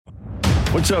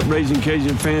What's up, Ragin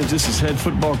Cajun fans? This is head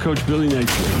football coach Billy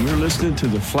Napier, and you're listening to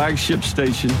the flagship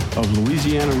station of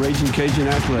Louisiana Ragin Cajun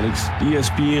Athletics,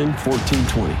 ESPN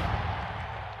 1420.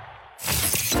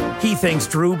 He thinks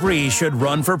Drew Brees should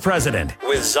run for president,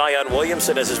 with Zion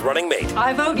Williamson as his running mate.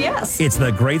 I vote yes. It's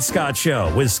the Great Scott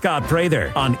Show with Scott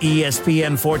Prather on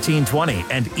ESPN 1420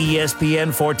 and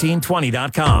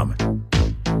ESPN1420.com.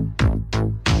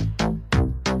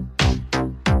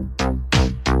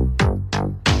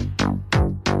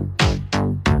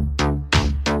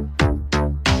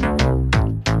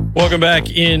 Welcome back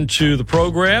into the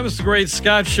program. It's the Great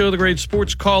Scott Show, the Great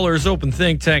Sports Callers Open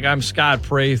Think Tank. I'm Scott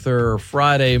Prather.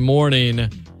 Friday morning,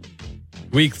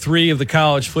 week 3 of the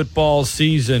college football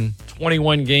season.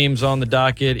 21 games on the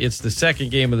docket. It's the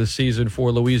second game of the season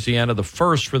for Louisiana, the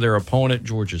first for their opponent,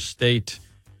 Georgia State.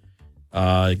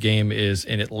 The game is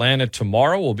in Atlanta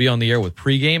tomorrow. We'll be on the air with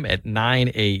pregame at 9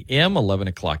 a.m., 11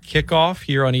 o'clock kickoff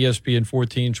here on ESPN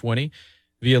 1420.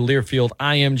 Via Learfield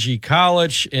IMG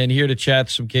College. And here to chat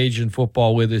some Cajun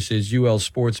football with us is UL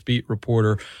Sports Beat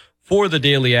reporter for the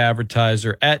Daily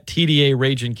Advertiser at TDA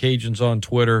Ragin Cajuns on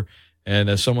Twitter,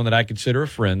 and someone that I consider a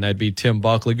friend. That'd be Tim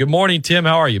Buckley. Good morning, Tim.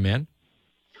 How are you, man?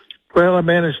 Well, I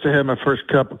managed to have my first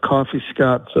cup of coffee,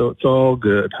 Scott, so it's all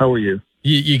good. How are you?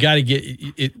 You got to get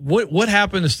it. What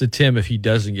happens to Tim if he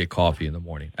doesn't get coffee in the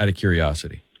morning, out of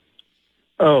curiosity?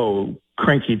 Oh,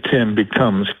 cranky Tim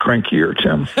becomes crankier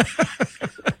Tim.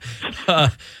 All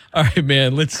right,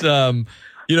 man. Let's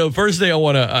first thing I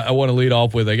want to lead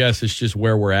off with, I guess, is just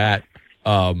where we're at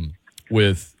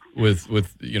with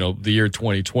the year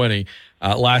 2020.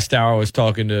 Last hour I was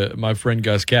talking to my friend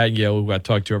Gus Cattingale, who I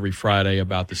talk to every Friday,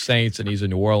 about the Saints, and he's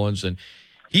in New Orleans, and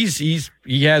he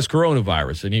has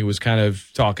coronavirus, and he was kind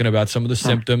of talking about some of the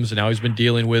symptoms and how he's been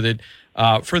dealing with it.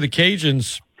 For the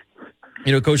Cajuns,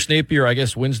 Coach Napier, I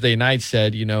guess Wednesday night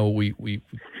said, we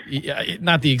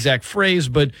not the exact phrase,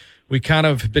 but we kind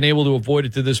of been able to avoid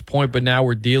it to this point, but now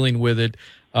we're dealing with it.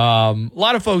 A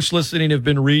lot of folks listening have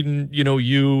been reading,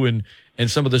 you and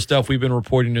some of the stuff we've been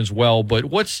reporting as well. But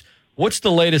what's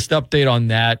the latest update on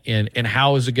that, and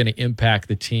how is it going to impact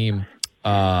the team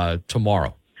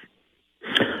tomorrow?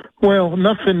 Well,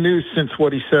 nothing new since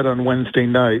what he said on Wednesday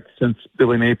night, since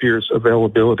Billy Napier's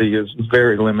availability is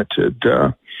very limited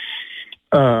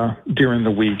during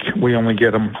the week. We only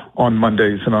get them on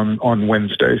Mondays and on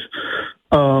Wednesdays,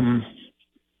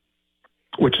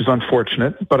 which is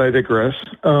unfortunate, but I digress.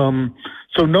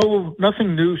 So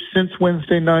nothing new since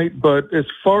Wednesday night, but as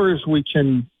far as we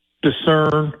can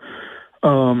discern,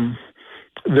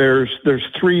 there's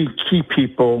 3 key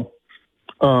people,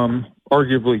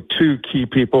 arguably 2 key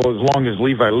people, as long as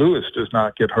Levi Lewis does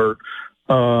not get hurt,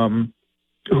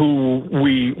 who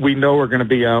we know are going to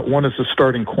be out. One is the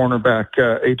starting cornerback,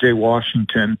 A.J.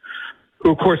 Washington,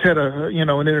 who, of course, had an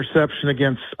interception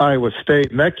against Iowa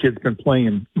State, and that kid's been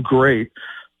playing great.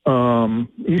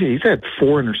 He's had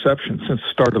 4 interceptions since the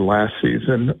start of last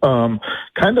season.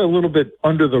 Kind of a little bit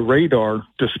under the radar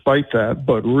despite that,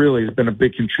 but really has been a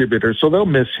big contributor. So they'll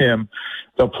miss him.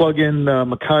 They'll plug in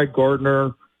Mekhi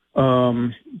Gardner,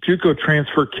 JUCO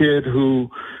transfer kid who,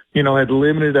 had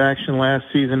limited action last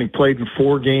season. He played in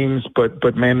 4 games, but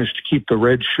managed to keep the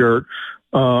red shirt.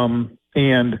 And,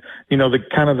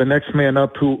 the next man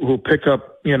up who'll pick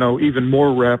up, even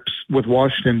more reps with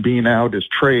Washington being out is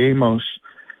Trey Amos,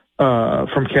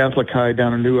 from Catholic High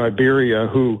down in New Iberia,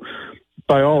 who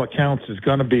by all accounts is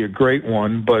going to be a great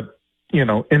one, but,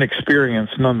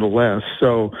 inexperienced nonetheless.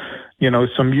 So,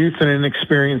 some youth and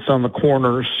inexperience on the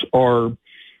corners are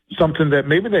something that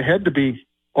maybe they had to be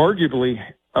arguably,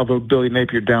 although Billy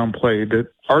Napier downplayed it,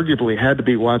 arguably had to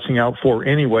be watching out for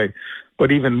anyway,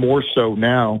 but even more so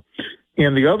now.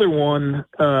 And the other one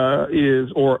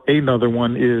another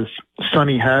one is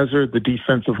Sonny Hazard, the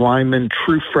defensive lineman,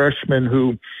 true freshman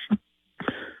who,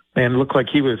 looked like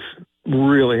he was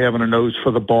really having a nose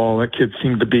for the ball. That kid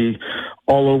seemed to be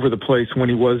all over the place when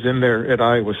he was in there at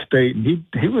Iowa State, and he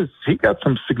got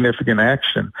some significant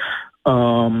action.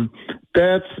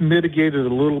 That's mitigated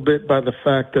a little bit by the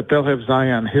fact that they'll have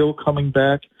Zion Hill coming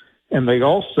back, and they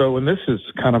also, and this is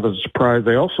kind of a surprise,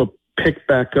 they also picked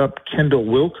back up Kendall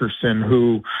Wilkerson,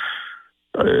 who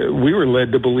we were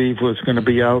led to believe was going to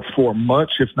be out for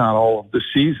much, if not all, of the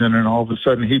season, and all of a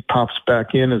sudden he pops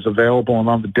back in as available and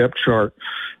on the depth chart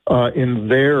in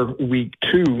their week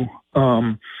 2.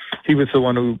 He was the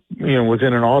one who was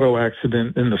in an auto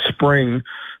accident in the spring,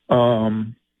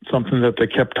 something that they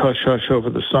kept hush-hush over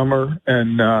the summer,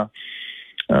 and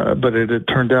but it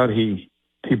turned out he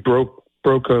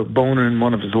broke a bone in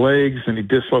one of his legs and he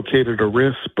dislocated a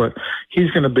wrist, but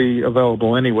he's going to be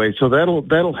available anyway. So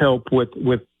that'll help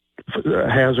with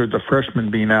Hazard, the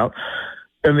freshman, being out.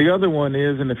 And the other one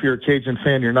is, and if you're a Cajun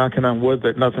fan, you're knocking on wood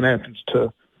that nothing happens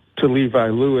to Levi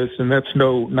Lewis, and that's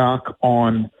no knock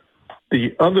on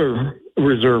the other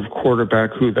reserve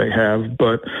quarterback who they have,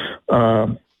 but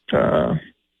Javier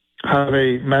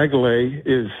Magalay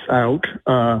is out.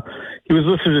 He was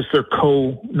listed as their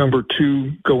number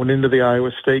 2 going into the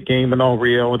Iowa State game. In all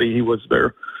reality, he was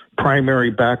their primary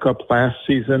backup last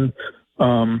season.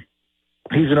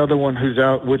 He's another one who's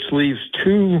out, which leaves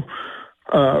 2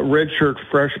 redshirt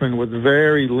freshmen with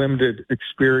very limited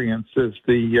experience as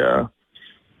the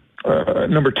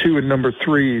number 2 and number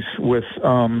 3s, with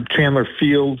Chandler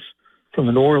Fields from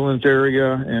the New Orleans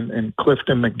area and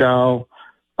Clifton McDowell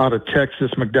out of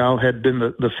Texas. McDowell had been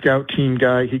the scout team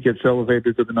guy. He gets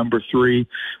elevated to the number 3.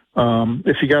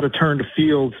 If you got to turn to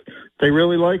Fields, they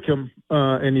really like him,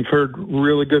 and you've heard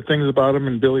really good things about him.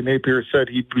 And Billy Napier said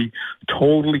he'd be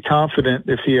totally confident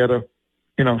if he had to,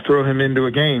 throw him into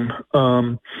a game,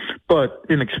 but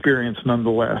inexperienced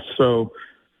nonetheless. So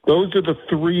those are the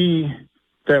 3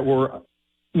 that were,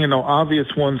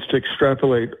 obvious ones to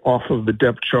extrapolate off of the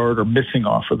depth chart, or missing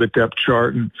off of the depth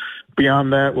chart. And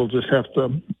beyond that, we'll just have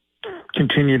to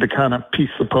continue to kind of piece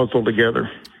the puzzle together.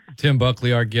 Tim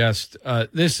Buckley, our guest.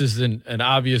 This is an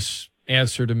obvious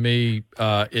answer to me,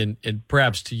 and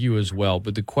perhaps to you as well.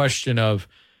 But the question of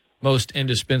most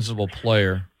indispensable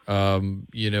player,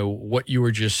 what you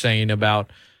were just saying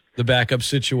about the backup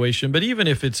situation. But even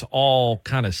if it's all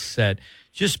kind of set,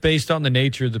 just based on the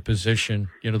nature of the position,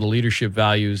 the leadership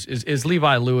values, is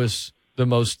Levi Lewis the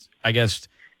most, I guess,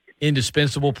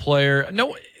 indispensable player?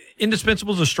 No,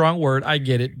 indispensable is a strong word. I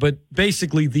get it. But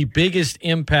basically the biggest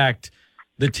impact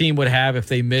the team would have if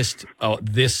they missed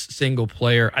this single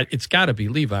player, it's got to be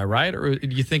Levi, right? Or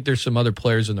do you think there's some other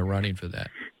players in the running for that?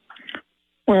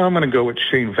 Well, I'm going to go with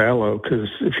Shane Vallow, because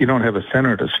if you don't have a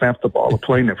center to snap the ball, the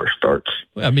play never starts.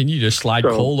 I mean, you just slide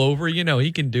Cole over.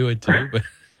 He can do it too. But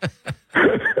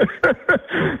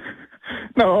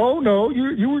No,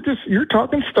 you're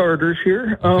talking starters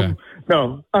here. Okay.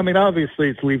 No, I mean, obviously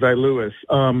it's Levi Lewis.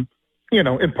 In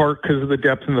part because of the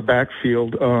depth in the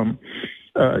backfield.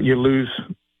 You lose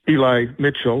Eli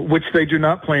Mitchell, which they do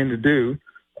not plan to do.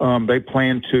 They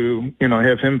plan to,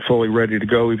 have him fully ready to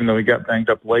go, even though he got banged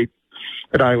up late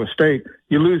at Iowa State.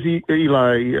 You lose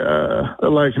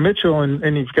Elijah Mitchell,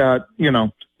 and you've got, you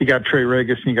got Trey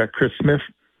Regis and you got Chris Smith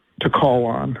to call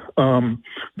on.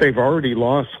 They've already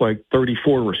lost like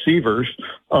 34 receivers,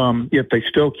 yet they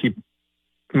still keep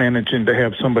managing to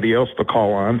have somebody else to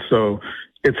call on. So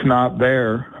it's not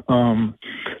there.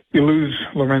 You lose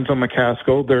Lorenzo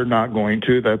McCaskill. They're not going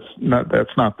to. That's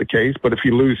not the case. But if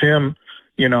you lose him,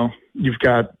 you've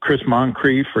got Chris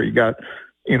Moncrief, or you got,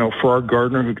 Farrard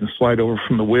Gardner, who can slide over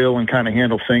from the wheel and kind of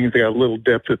handle things. They got a little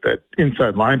depth at that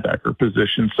inside linebacker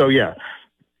position. So yeah,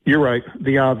 you're right.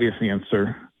 The obvious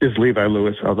answer is Levi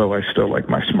Lewis, although I still like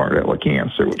my smart alecky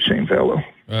answer with Shane Vallow.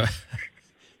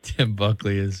 Tim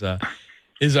Buckley is our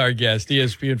guest,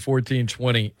 ESPN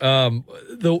 1420.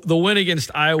 The win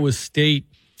against Iowa State,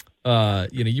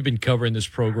 you've been covering this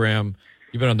program.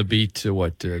 You've been on the beat to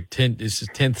 10? This is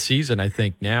 10th season, I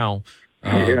think, now.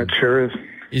 Yeah, it sure is.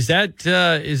 Is that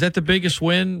the biggest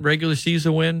win, regular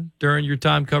season win, during your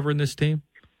time covering this team?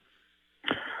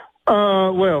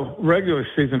 Well, regular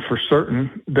season for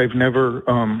certain. They've never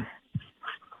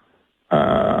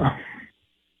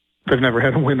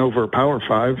had a win over a Power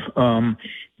 5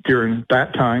 during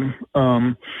that time.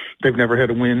 They've never had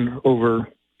a win over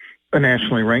a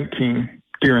nationally ranked team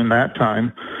during that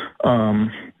time.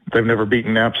 They've never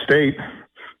beaten App State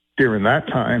during that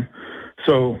time.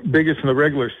 So biggest in the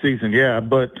regular season, yeah.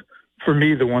 But for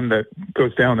me, the one that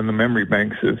goes down in the memory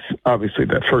banks is obviously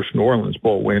that first New Orleans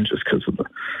Bowl win, just because of the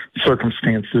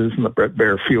circumstances and the Brett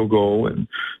Baer field goal and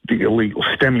the illegal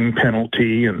stemming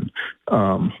penalty, and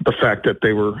the fact that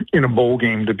they were in a bowl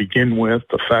game to begin with,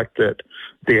 the fact that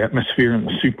the atmosphere in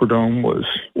the Superdome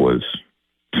was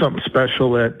something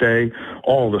special that day,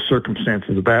 all the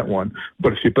circumstances of that one.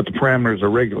 But if you put the parameters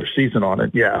of regular season on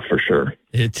it, yeah, for sure.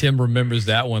 Yeah, Tim remembers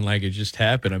that one like it just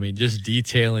happened. I mean, just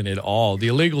detailing it all. The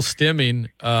illegal stemming,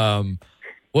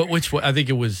 which I think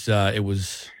it was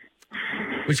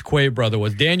which Quave brother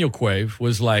was? Daniel Quave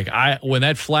was like, when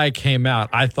that flag came out,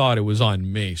 I thought it was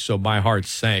on me, so my heart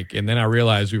sank. And then I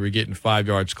realized we were getting 5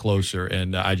 yards closer,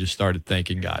 and I just started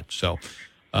thanking God. So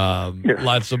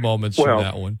lots of moments from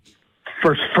that one.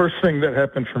 First thing that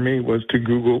happened for me was to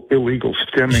Google illegal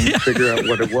stemming to figure out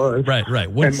what it was. Right.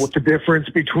 And what the difference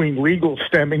between legal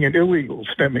stemming and illegal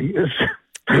stemming is.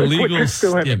 Illegal which I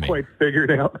still stemming. haven't quite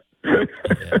figured out.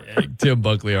 Tim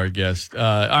Buckley, our guest. All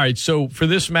right, so for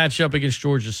this matchup against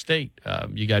Georgia State,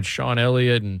 you got Sean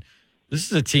Elliott and This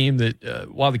is a team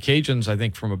that, while the Cajuns, I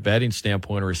think from a betting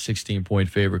standpoint, are a 16-point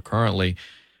favorite currently,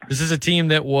 this is a team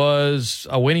that was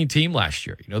a winning team last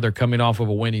year. They're coming off of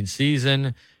a winning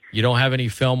season. You don't have any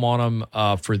film on them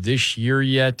for this year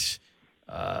yet.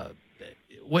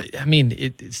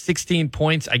 16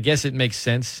 points, I guess it makes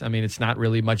sense. I mean, it's not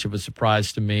really much of a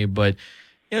surprise to me, but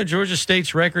Georgia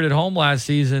State's record at home last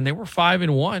season, they were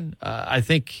 5-1. I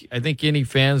think any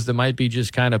fans that might be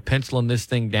just kind of penciling this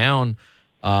thing down,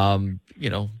 don't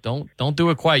do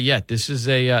it quite yet. This is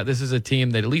a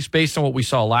team that, at least based on what we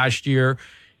saw last year,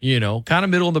 kind of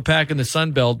middle of the pack in the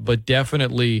Sun Belt, but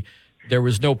definitely there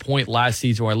was no point last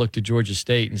season where I looked at Georgia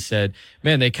State and said,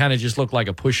 man, they kind of just look like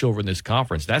a pushover in this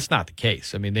conference. That's not the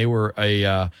case. I mean, they were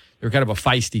kind of a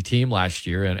feisty team last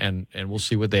year, and we'll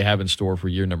see what they have in store for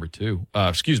year number two.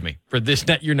 For this,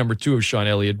 not year number two of Sean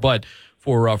Elliott, but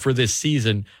for this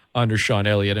season under Sean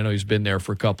Elliott. I know he's been there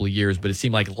for a couple of years, but it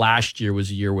seemed like last year was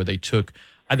a year where they took,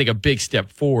 I think, a big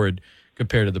step forward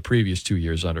compared to the previous 2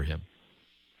 years under him.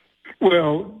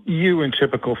 Well, you in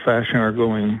typical fashion are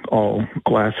going all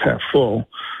glass half full.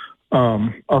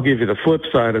 I'll give you the flip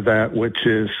side of that, which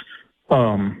is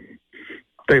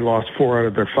they lost 4 out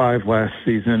of their 5 last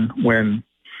season when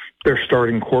their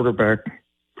starting quarterback,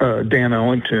 Dan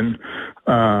Ellington,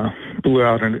 blew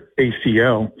out an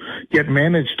ACL, yet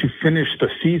managed to finish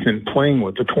the season playing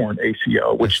with a torn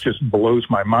ACL, which just blows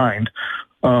my mind.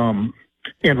 And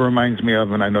reminds me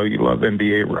of, and I know you love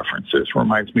NBA references,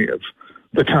 reminds me of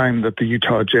the time that the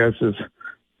Utah Jazz's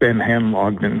Ben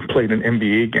Handlogten played an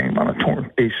NBA game on a torn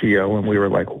ACL, and we were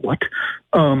like, what?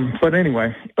 But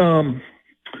anyway, and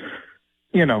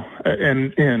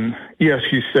yes,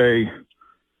 you say,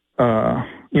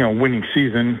 winning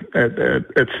season at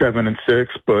 7-6,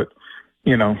 but,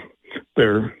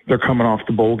 they're coming off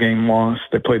the bowl game loss.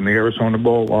 They played in the Arizona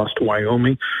Bowl, lost to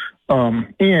Wyoming.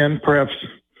 And perhaps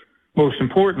most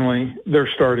importantly, they're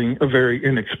starting a very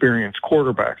inexperienced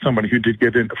quarterback, somebody who did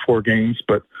get into 4 games,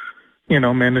 but,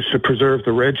 managed to preserve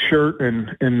the red shirt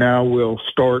and now will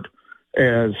start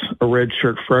as a red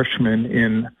shirt freshman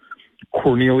in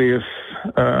Cornelius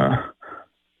Brown,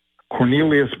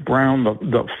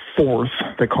 the fourth.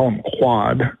 They call him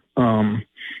Quad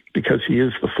because he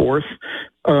is the fourth.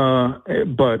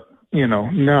 But,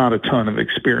 not a ton of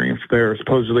experience there.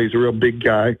 Supposedly he's a real big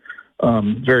guy.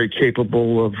 Very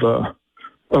capable of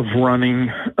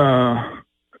running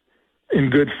in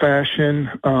good fashion.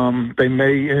 They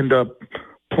may end up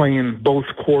playing both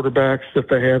quarterbacks that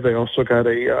they have. They also got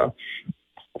a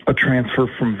transfer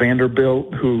from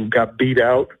Vanderbilt who got beat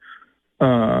out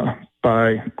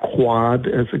by Quad,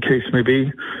 as the case may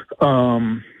be.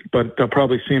 But they'll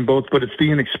probably see them both. But it's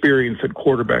the inexperience at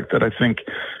quarterback that I think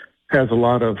has a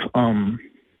lot of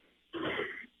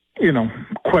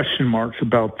question marks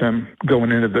about them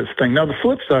going into this thing. Now, the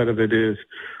flip side of it is,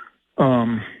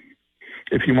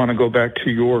 if you want to go back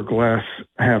to your glass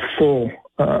half full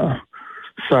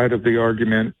side of the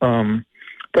argument,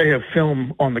 they have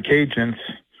film on the Cajuns,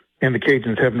 and the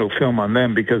Cajuns have no film on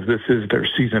them because this is their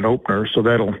season opener, so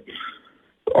that'll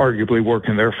arguably work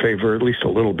in their favor at least a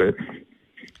little bit.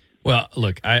 Well,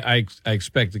 look, I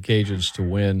expect the Cajuns to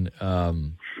win,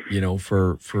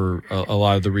 for a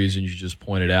lot of the reasons you just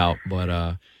pointed out. But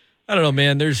I don't know,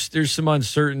 man. There's some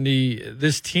uncertainty.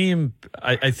 This team,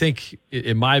 I think,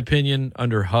 in my opinion,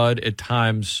 under HUD, at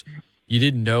times you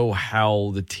didn't know how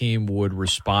the team would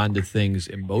respond to things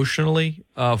emotionally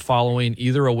following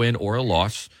either a win or a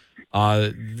loss.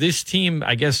 This team,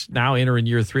 I guess, now entering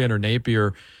year 3 under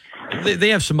Napier, they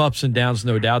have some ups and downs,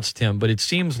 no doubts, Tim. But it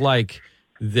seems like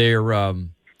they're I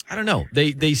don't know.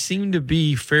 They seem to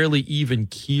be fairly even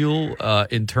keel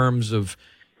in terms of,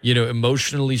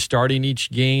 emotionally starting each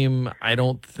game. I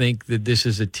don't think that this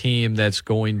is a team that's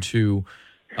going to,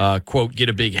 quote, get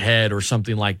a big head or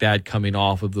something like that coming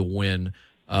off of the win.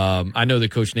 I know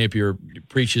that Coach Napier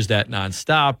preaches that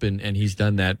nonstop, and he's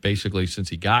done that basically since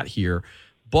he got here.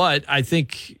 But I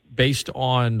think based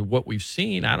on what we've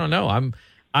seen, I don't know.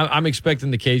 I'm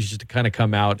expecting the Cajuns to kind of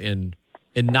come out and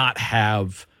not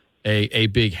have a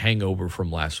big hangover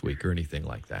from last week or anything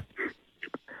like that.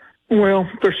 Well,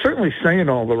 they're certainly saying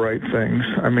all the right things.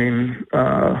 I mean,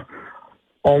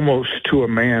 almost to a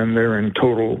man, they're in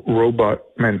total robot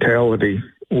mentality,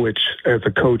 which as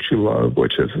a coach you love,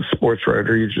 which as a sports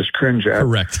writer you just cringe at.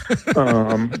 Correct. But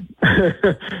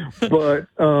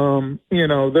they're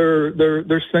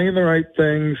saying the right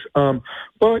things.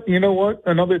 But you know what?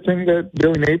 Another thing that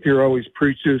Billy Napier always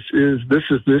preaches is this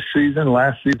is this season.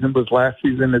 Last season was last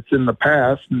season. It's in the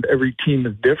past, and every team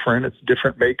is different. It's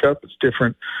different makeup. It's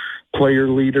different player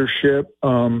leadership.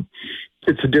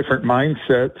 It's a different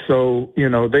mindset. So,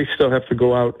 they still have to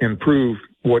go out and prove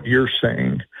what you're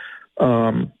saying.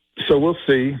 So we'll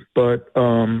see, but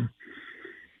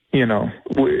he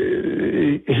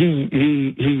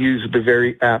used the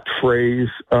very apt phrase,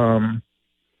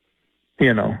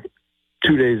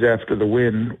 2 days after the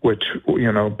win, which,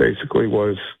 basically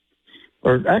was,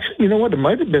 or actually, you know what, it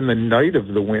might have been the night of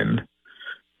the win.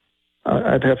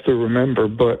 I'd have to remember,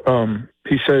 but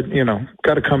he said,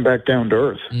 got to come back down to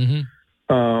earth. Mm-hmm.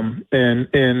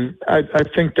 And I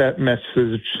think that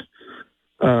message,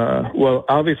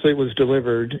 obviously it was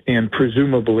delivered and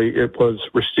presumably it was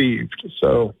received.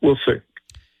 So we'll see.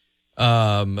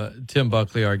 Tim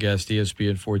Buckley, our guest,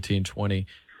 ESPN 1420.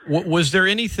 Was there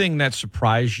anything that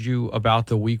surprised you about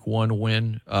the Week 1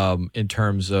 win in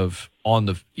terms of on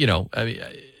the,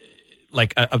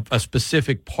 like a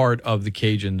specific part of the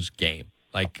Cajuns game,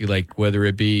 like whether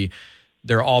it be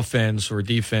their offense or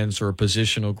defense or a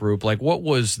positional group? Like, what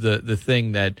was the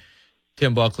thing that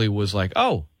Tim Buckley was like,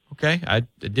 oh, okay, I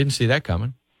didn't see that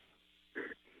coming?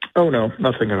 Oh, no,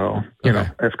 nothing at all.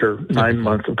 After 9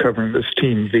 months of covering this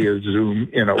team via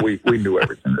Zoom, we knew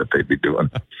everything that they'd be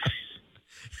doing.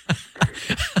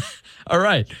 All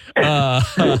right.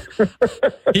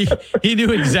 He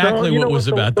knew exactly what was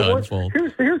about to unfold.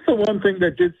 Here's the one thing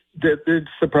that did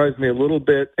surprise me a little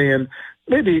bit, and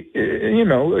maybe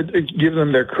give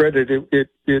them their credit. It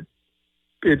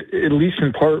at least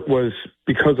in part was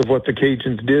because of what the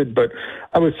Cajuns did, but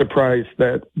I was surprised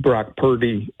that Brock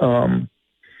Purdy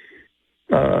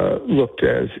looked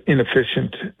as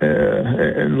inefficient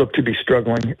and looked to be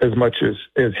struggling as much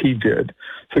as he did.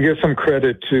 So give some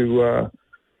credit to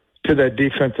that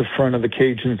defensive front of the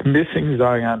Cajuns, missing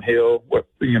Zion Hill.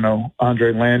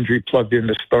 Andre Landry plugged in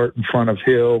to start in front of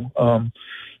Hill,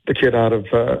 the kid out of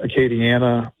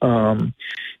Acadiana,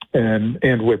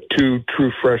 and with two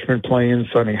true freshmen playing,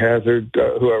 Sonny Hazard,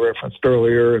 who I referenced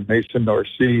earlier, and Mason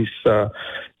Narcisse,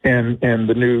 and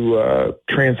the new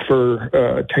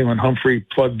transfer, Taylon Humphrey,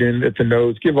 plugged in at the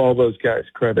nose. Give all those guys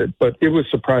credit. But it was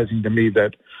surprising to me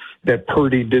that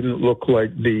Purdy didn't look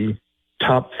like the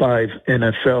top 5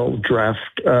 NFL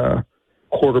draft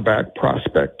quarterback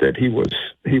prospect that he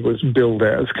was billed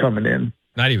as coming in.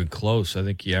 Not even close. I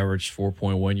think he averaged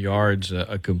 4.1 yards,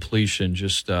 a completion.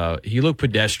 Just he looked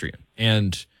pedestrian.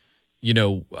 And,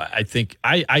 I think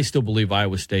I still believe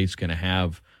Iowa State's going to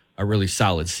have a really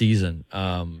solid season.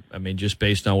 Just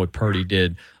based on what Purdy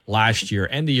did last year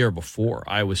and the year before,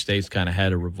 Iowa State's kind of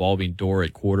had a revolving door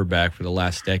at quarterback for the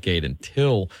last decade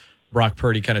until Brock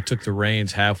Purdy kind of took the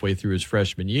reins halfway through his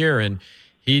freshman year, and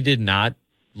he did not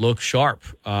look sharp.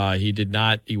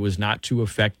 He was not too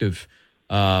effective,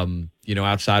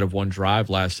 outside of one drive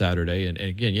last Saturday. And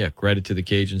again, credit to the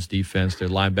Cajuns defense. Their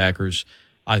linebackers,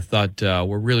 I thought,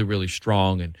 were really, really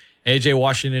strong. And A.J.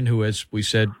 Washington, who, as we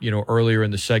said, earlier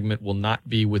in the segment, will not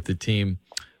be with the team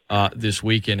this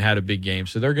weekend, had a big game.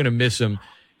 So they're going to miss him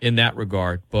in that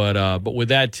regard. But with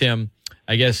that, Tim,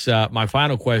 I guess my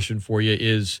final question for you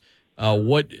is,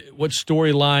 what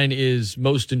storyline is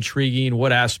most intriguing?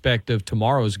 What aspect of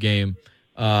tomorrow's game,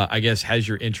 has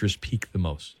your interest piqued the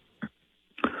most?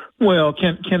 Well,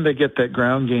 can they get that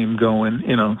ground game going?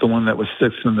 The one that was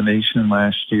 6th in the nation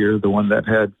last year, the one that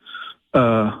had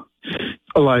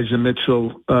Elijah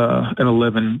Mitchell, an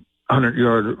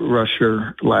 1,100-yard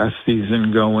rusher last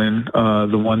season going,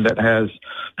 the one that has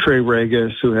Trey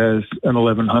Regis, who has an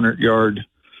 1,100-yard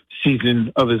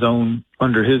season of his own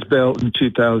under his belt in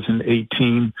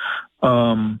 2018.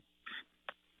 Can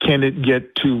it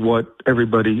get to what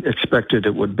everybody expected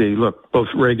it would be? Look, both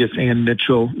Regis and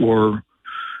Mitchell were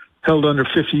held under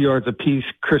 50 yards apiece.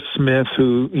 Chris Smith,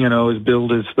 who, is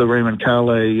billed as the Raymond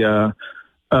Calais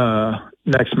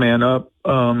next man up,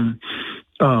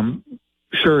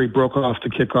 sure, he broke off the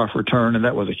kickoff return, and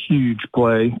that was a huge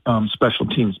play. Special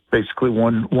teams basically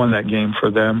won that game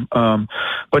for them.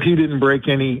 But he didn't break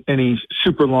any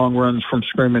super long runs from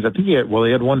scrimmage. I think he had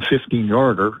one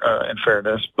 15-yarder, in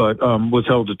fairness, but was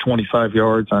held to 25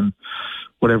 yards on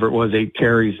whatever it was, 8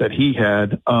 carries that he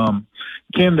had.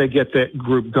 Can they get that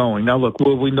group going? Now, look,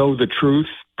 will we know the truth?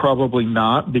 Probably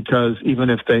not, because even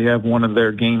if they have one of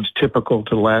their games typical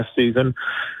to last season,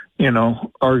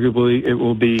 arguably it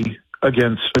will be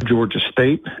against a Georgia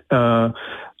State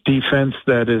defense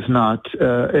that is not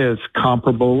as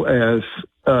comparable as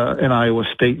an Iowa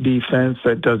State defense,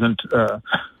 that doesn't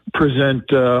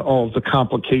present all the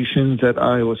complications that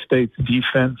Iowa State's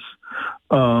defense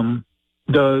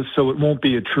does. So it won't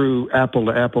be a true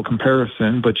apple-to-apple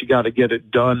comparison, but you got to get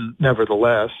it done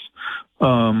nevertheless.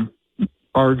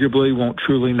 Arguably won't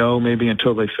truly know maybe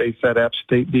until they face that App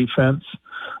State defense.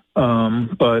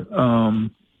 But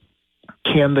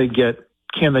can they get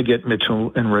can they get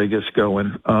Mitchell and Regis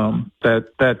going?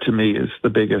 That to me is the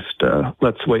biggest.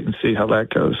 Let's wait and see how that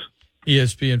goes.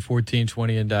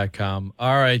 ESPN1420n.com.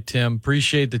 All right, Tim.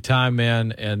 Appreciate the time,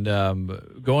 man. And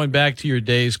going back to your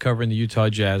days covering the Utah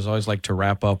Jazz, I always like to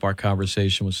wrap up our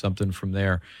conversation with something from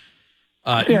there.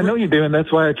 I know you do, and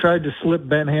that's why I tried to slip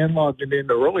Ben Handlogten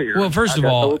in earlier. Well, first of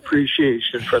all, no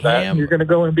appreciation for that. And you're going to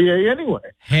go NBA anyway.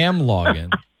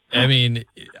 Handlogten. I mean,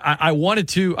 I wanted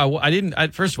to. I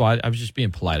didn't. First of all, I was just being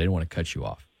polite. I didn't want to cut you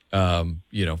off.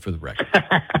 For the record.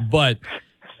 But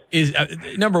is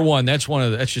number one? That's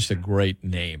just a great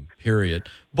name. Period.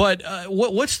 But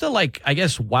what's the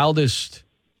wildest,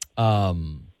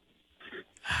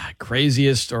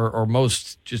 craziest, or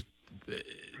most just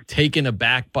taken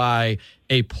aback by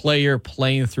a player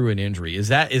playing through an injury? Is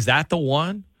that the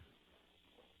one?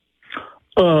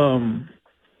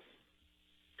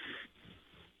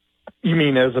 You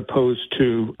mean as opposed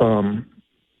to?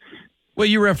 Well,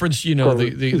 you referenced,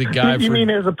 the guy. You mean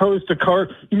as opposed to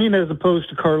Carlos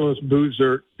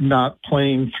Boozer not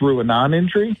playing through a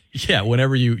non-injury? Yeah.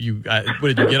 Whenever what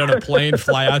did you get on a plane,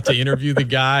 fly out to interview the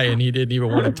guy, and he didn't even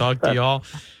want to talk to y'all?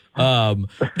 No,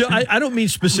 I don't mean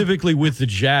specifically with the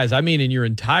Jazz. I mean in your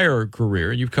entire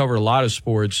career. You've covered a lot of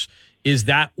sports. Is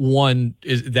that one?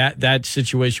 Is that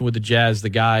situation with the Jazz? The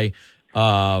guy.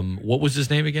 What was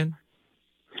his name again?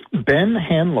 Ben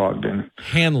Handlogten.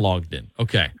 Handlogten.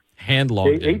 Okay.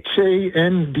 Handlogten.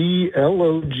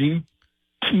 Handlogten.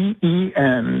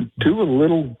 Do a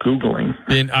little Googling.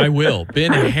 I will.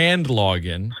 Ben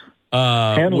Handlogten. Handlogten.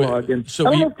 I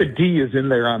don't know if the D is in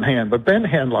there on hand, but Ben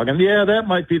Handlogten. Yeah, that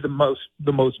might be the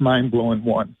most mind-blowing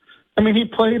one. I mean, he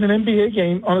played an NBA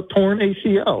game on a torn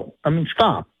ACL. I mean,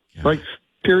 stop. Yeah. Like,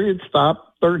 period,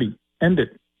 stop, 30, end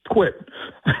it, quit.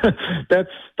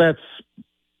 That's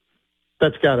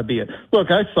got to be it.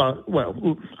 Look, I saw.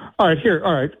 Well, all right. Here,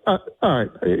 all right.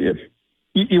 If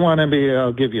you want NBA,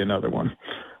 I'll give you another one.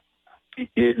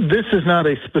 This is not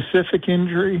a specific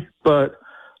injury, but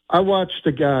I watched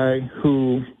a guy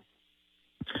who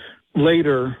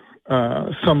later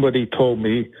somebody told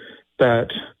me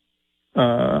that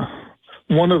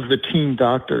one of the team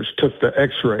doctors took the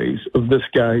X-rays of this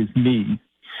guy's knee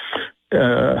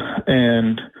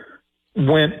and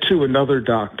went to another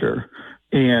doctor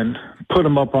and put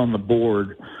him up on the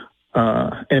board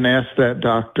and asked that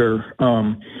doctor,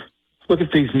 look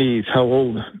at these knees. How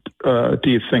old do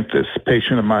you think this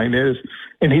patient of mine is?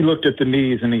 And he looked at the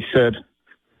knees and he said,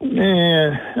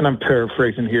 and I'm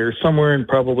paraphrasing here, somewhere in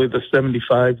probably the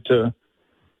 75 to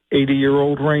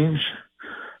 80-year-old range.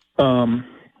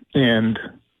 And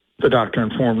the doctor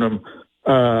informed him,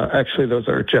 actually, those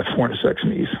are Jeff Hornacek's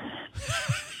knees.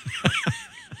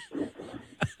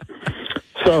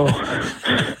 So,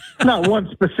 not one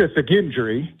specific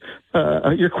injury.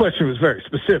 Your question was very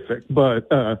specific, but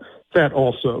that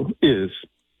also is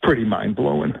pretty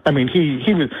mind-blowing. I mean,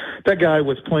 that guy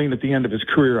was playing at the end of his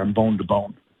career on bone to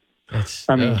bone. Just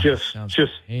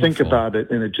think about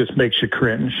it, and it just makes you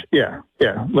cringe. Yeah.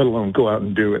 Let alone go out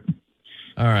and do it.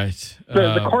 All right.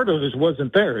 The Carter just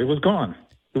wasn't there. It was gone.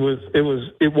 It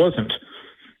wasn't.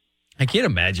 I can't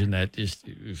imagine that.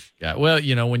 Well,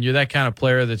 when you're that kind of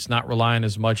player that's not relying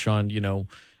as much on,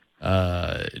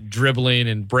 dribbling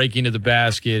and breaking to the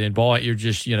basket and ball, you're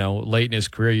just, late in his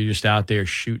career, you're just out there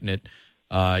shooting it.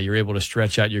 You're able to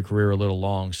stretch out your career a little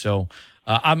long. So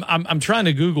I'm trying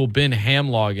to Google Ben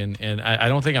Handlogten, and I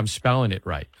don't think I'm spelling it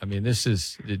right. I mean, this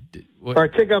is. All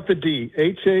right, take out the D.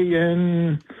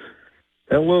 Handlogten.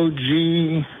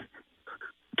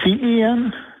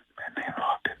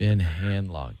 Ben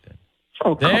Handlogten.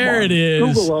 Oh, there it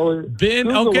is.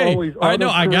 Ben. Okay. All right. No,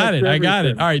 I got it.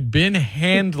 All right. Ben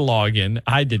Handlogten.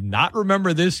 I did not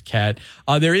remember this cat.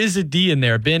 There is a D in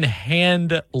there. Ben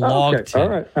Handlogten.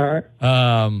 Okay. All right.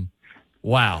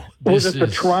 Wow. Was it the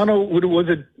Toronto?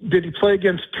 Did he play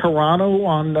against Toronto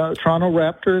on Toronto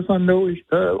Raptors on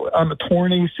the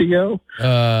torn ACL?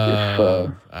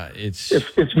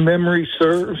 If memory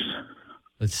serves.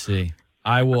 Let's see.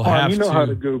 I will have to. You know how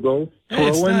to Google.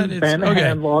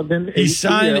 Handlogten. He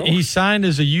signed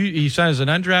as an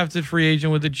undrafted free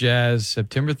agent with the Jazz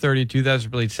September 30,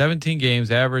 2000. Played 17 games,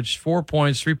 averaged 4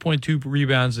 points, 3.2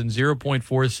 rebounds, and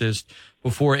 0.4 assists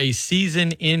before a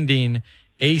season-ending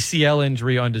ACL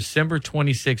injury on December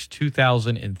 26,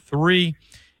 2003.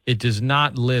 It does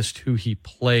not list who he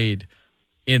played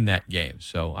in that game.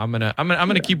 So I'm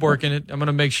gonna keep working it. I'm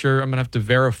gonna make sure. I'm gonna have to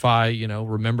verify.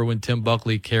 Remember when Tim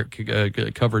Buckley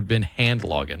covered Ben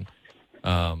Handlogten?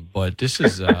 But this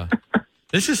is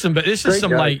some guy,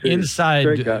 like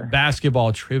inside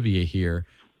basketball trivia here.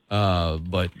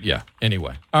 But yeah,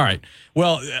 anyway. All right.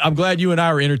 Well, I'm glad you and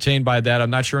I were entertained by that. I'm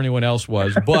not sure anyone else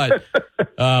was, but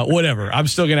whatever. I'm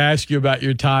still going to ask you about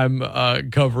your time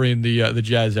covering the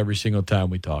Jazz every single time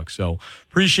we talk. So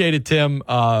appreciate it, Tim.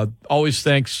 Always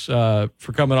thanks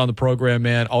for coming on the program,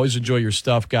 man. Always enjoy your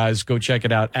stuff, guys. Go check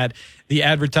it out at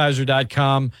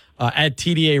theadvertiser.com, at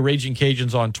TDA Ragin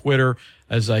Cajuns on Twitter,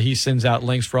 as he sends out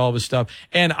links for all of his stuff.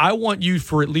 And I want you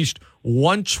for at least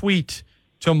one tweet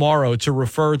tomorrow to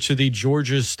refer to the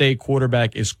Georgia State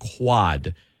quarterback as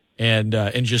Quad and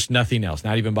just nothing else,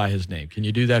 not even by his name. Can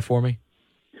you do that for me?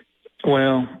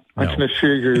 Well, I can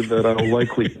assure you that I'll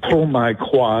likely pull my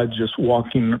quad just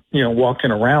walking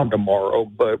around tomorrow.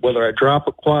 But whether I drop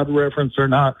a quad reference or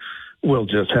not, we'll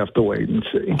just have to wait and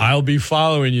see. I'll be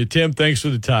following you. Tim, thanks for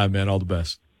the time, man. All the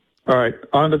best. All right.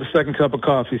 On to the second cup of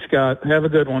coffee, Scott. Have a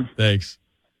good one. Thanks.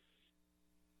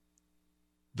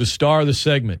 The star of the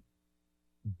segment,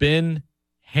 Ben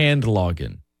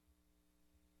Handlogten.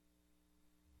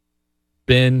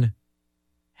 Ben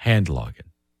Handlogten.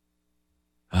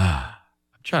 I'm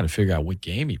trying to figure out what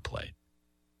game he played.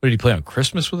 What did he play on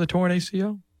Christmas with a torn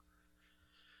ACL?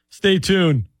 Stay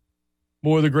tuned.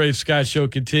 More of the Great Scott Show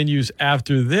continues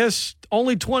after this.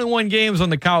 Only 21 games on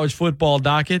the college football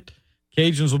docket.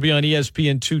 Cajuns will be on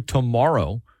ESPN2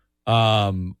 tomorrow.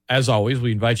 As always,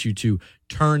 we invite you to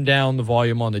turn down the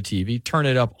volume on the TV, turn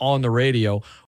it up on the radio.